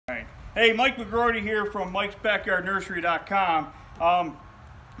Hey, Mike McGroarty here from mikesbackyardnursery.com.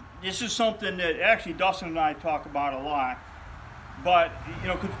 This is something that actually Dustin and I talk about a lot. But, you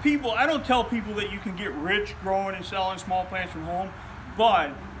know, because people, I don't tell people that you can get rich growing and selling small plants from home,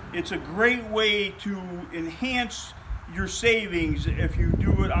 but it's a great way to enhance your savings if you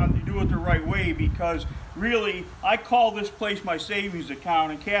do it the right way, because really, I call this place my savings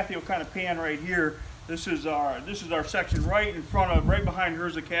account, and Kathy will kind of pan right here. This is our section right in front of, right behind her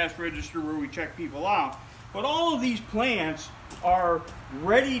is the cash register where we check people out. But all of these plants are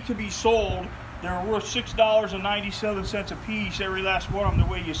ready to be sold. They're worth $6.97 a piece, every last one of them, the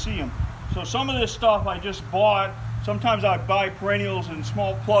way you see them. So some of this stuff I just bought. Sometimes I buy perennials and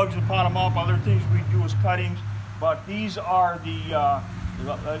small plugs and pot them up. Other things we do is cuttings. But these are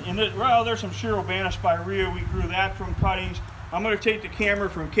well, there's some Shirobana spirea. We grew that from cuttings. I'm going to take the camera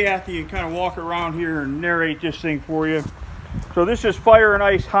from Kathy and kind of walk around here and narrate this thing for you. So this is Fire and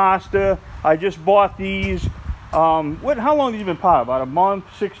Ice Hosta. I just bought these. How long have these been potted? About a month,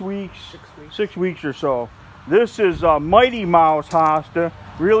 6 weeks? 6 weeks. 6 weeks or so. This is Mighty Mouse Hosta.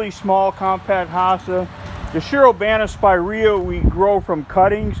 Really small, compact Hosta. The Shirobana spirea we grow from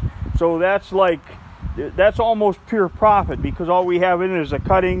cuttings. So that's almost pure profit, because all we have in it is a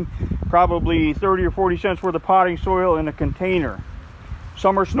cutting, probably 30 or 40 cents worth of potting soil in a container.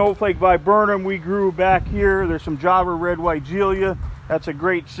 Summer Snowflake Viburnum we grew back here. There's some Java Red Weigelia. That's a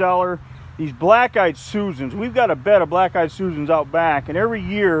great seller. These Black-Eyed Susans. We've got a bed of Black-Eyed Susans out back, and every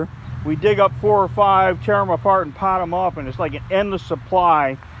year we dig up 4 or 5, tear them apart and pot them up, and it's like an endless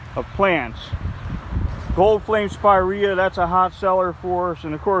supply of plants. Gold Flame Spirea, that's a hot seller for us,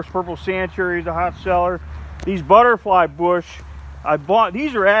 and of course Purple Sandcherry is a hot seller. These Butterfly Bush, I bought.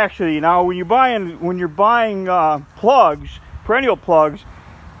 These are actually, now when you're buying plugs, perennial plugs,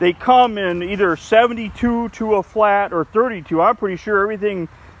 they come in either 72 to a flat or 32. I'm pretty sure everything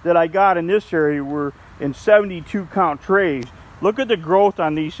that I got in this area were in 72 count trays. Look at the growth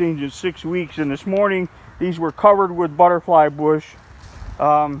on these things in 6 weeks, and this morning these were covered with Butterfly Bush.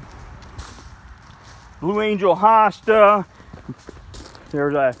 Blue Angel Hosta.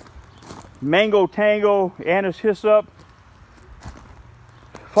 There's a Mango Tango, Anise Hyssop.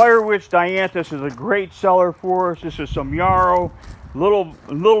 Fire Witch Dianthus is a great seller for us. This is some yarrow. Little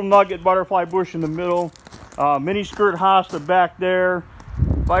nugget butterfly bush in the middle. Mini Skirt Hosta back there.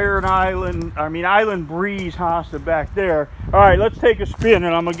 Island Breeze Hosta back there. All right, let's take a spin,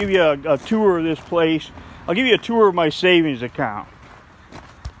 and I'm gonna give you a tour of this place. I'll give you a tour of my savings account.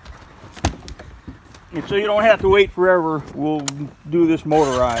 And so you don't have to wait forever, we'll do this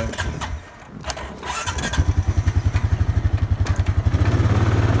motorized.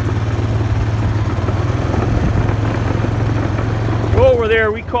 Go over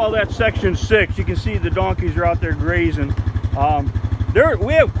there, we call that section 6. You can see the donkeys are out there grazing.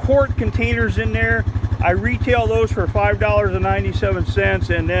 We have quart containers in there. I retail those for $5.97,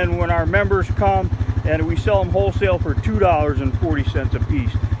 and then when our members come, and we sell them wholesale for $2.40 a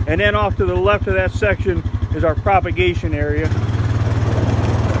piece. And then off to the left of that section is our propagation area.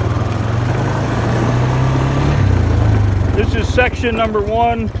 This is section number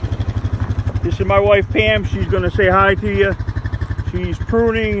 1. This is my wife Pam. She's going to say hi to you. She's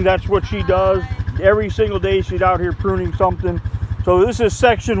pruning. That's what she does. Every single day she's out here pruning something. So this is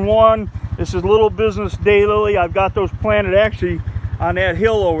section 1. This is Little Business Daylily. I've got those planted actually on that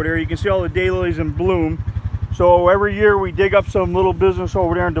hill over there. You can see all the daylilies in bloom. So every year we dig up some Little Business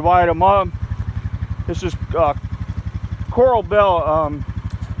over there and divide them up. This is Coral Bell,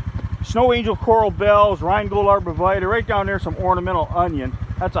 Snow Angel Coral Bells, Rheingold Arborvitae. Right down there, some Ornamental Onion.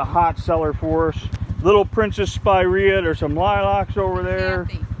 That's a hot seller for us. Little Princess Spirea. There's some lilacs over there.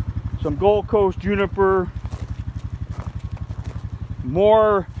 Some Gold Coast Juniper.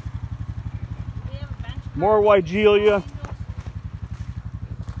 More Weigelia.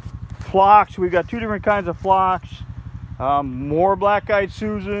 Phlox. We've got 2 different kinds of phlox. More Black-Eyed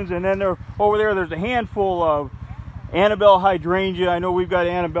Susans, and then over there's a handful of Annabelle hydrangea. I know we've got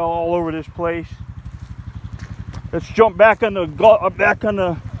Annabelle all over this place. Let's jump back on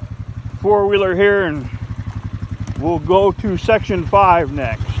the four-wheeler here, and we'll go to section 5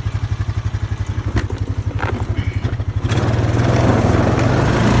 next.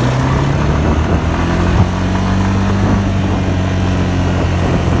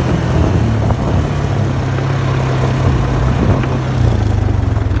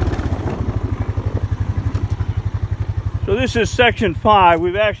 So this is section 5.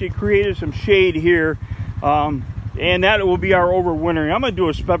 We've actually created some shade here, and that will be our overwintering. I'm going to do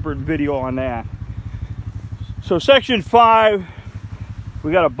a separate video on that. So section 5,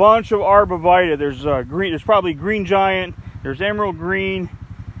 we got a bunch of arborvitae. There's green. There's probably green giant. There's emerald green,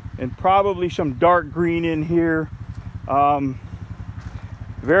 and probably some dark green in here.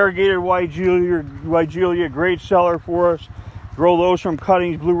 Variegated Weigelia, great seller for us. Grow those from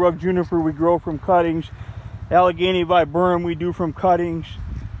cuttings. Blue rug juniper we grow from cuttings. Allegheny viburnum we do from cuttings.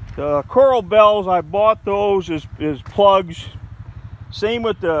 The coral bells, I bought those as plugs. Same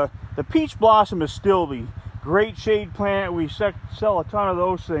with the peach blossom astilbe. Great shade plant. We sell a ton of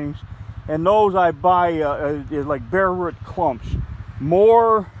those things. And those I buy like bare root clumps.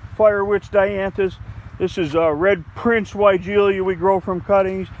 More fire witch dianthus. This is red prince Weigelia we grow from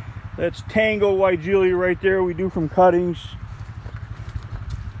cuttings. That's tango Weigelia right there we do from cuttings.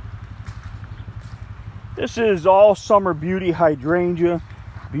 This is all summer beauty hydrangea.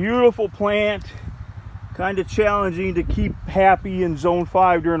 Beautiful plant. Kind of challenging to keep happy in zone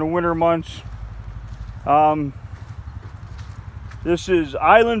 5 during the winter months. This is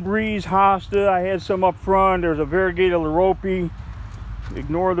Island Breeze hosta. I had some up front. There's a variegated lorope.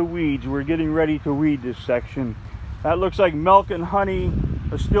 Ignore the weeds. We're getting ready to weed this section. That looks like milk and honey.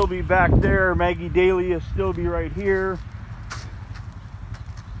 Astilbe back there. Maggie Daly astilbe right here.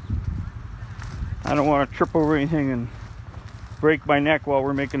 I don't want to trip over anything and break my neck while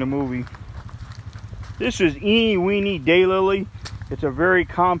we're making a movie. This is Eeny Weeny Daylily. It's a very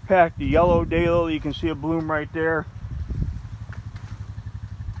compact yellow daylily. You can see a bloom right there.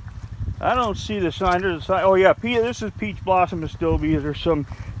 I don't see the sign. There's a sign. Oh yeah, this is peach blossom astilbe. There's some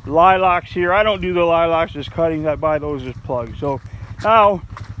lilacs here. I don't do the lilacs as cuttings. I buy those as plugs. So now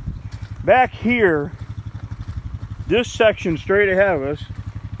back here, this section straight ahead of us,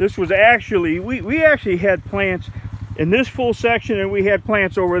 this was actually, we actually had plants in this full section, and we had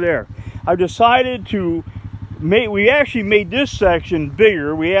plants over there. I've decided to we actually made this section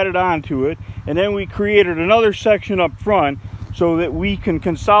bigger. We added on to it, and then we created another section up front so that we can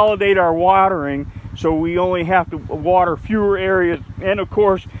consolidate our watering, so we only have to water fewer areas. And of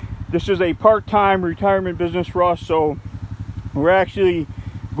course, this is a part-time retirement business for us, so we're actually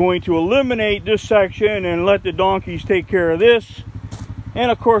going to eliminate this section and let the donkeys take care of this.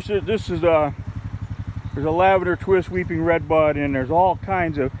 And of course, this is there's a lavender twist, weeping redbud, and there's all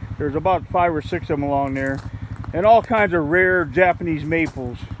kinds of, there's about 5 or 6 of them along there, and all kinds of rare Japanese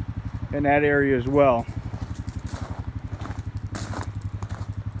maples in that area as well.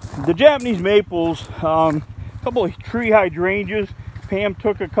 The Japanese maples, a couple of tree hydrangeas. Pam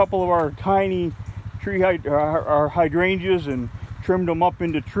took a couple of our tiny our hydrangeas and trimmed them up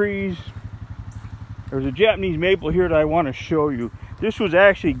into trees. There's a Japanese maple here that I want to show you. This was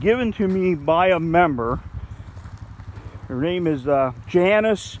actually given to me by a member. Her name is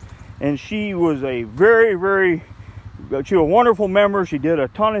Janice, and she was a she was a wonderful member. She did a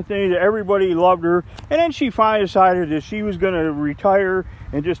ton of things. Everybody loved her. And then she finally decided that she was going to retire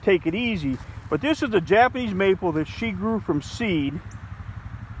and just take it easy. But this is a Japanese maple that she grew from seed,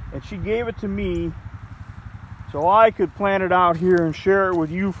 and she gave it to me so I could plant it out here and share it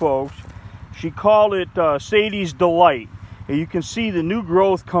with you folks. She called it Sadie's Delight. And you can see the new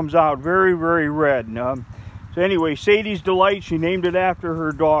growth comes out very, very red. So anyway, Sadie's Delight, she named it after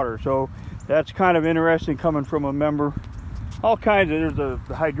her daughter. So that's kind of interesting coming from a member. All kinds of, there's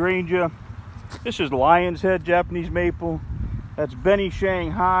the hydrangea. This is Lion's Head Japanese maple. That's Benny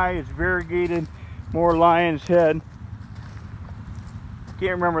Shanghai. It's variegated, more Lion's Head.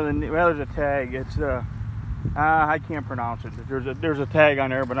 Can't remember the name. Well, there's a tag. It's I can't pronounce it. There's a tag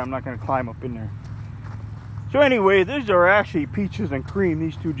on there, but I'm not going to climb up in there. So anyway, these are actually peaches and cream.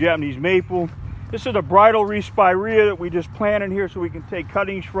 These two Japanese maple. This is a bridal wreath spirea that we just planted here so we can take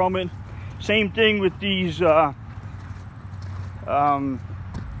cuttings from it. Same thing with these summer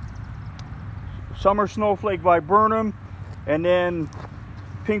snowflake viburnum, and then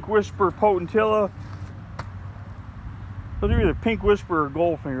pink whisper potentilla. Those are either pink whisper or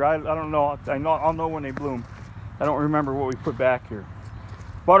goldfinger. I don't know. I'll know when they bloom. I don't remember what we put back here.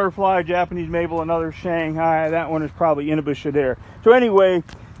 Butterfly Japanese maple, another Shanghai. That one is probably Inhibitionaire. So anyway,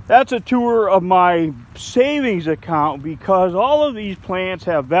 that's a tour of my savings account, because all of these plants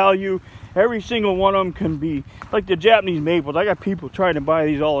have value. Every single one of them can be, like the Japanese maples. I got people trying to buy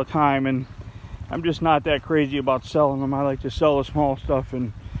these all the time, and I'm just not that crazy about selling them. I like to sell the small stuff,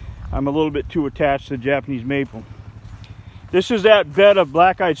 and I'm a little bit too attached to the Japanese maple. This is that bed of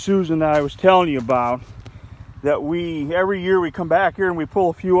Black-Eyed Susan that I was telling you about, that every year we come back here and we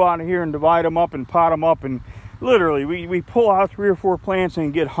pull a few out of here and divide them up and pot them up, and literally we pull out 3 or 4 plants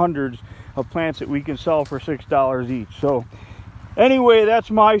and get hundreds of plants that we can sell for $6 each. So anyway, that's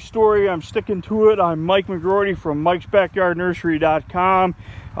my story. I'm sticking to it. I'm Mike McGroarty from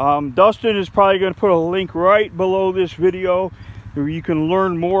mikesbackyardnursery.com. Dustin is probably going to put a link right below this video where you can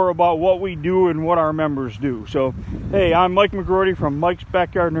learn more about what we do and what our members do. So, hey, I'm Mike McGroarty from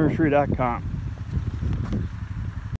Mike'sBackyardNursery.com.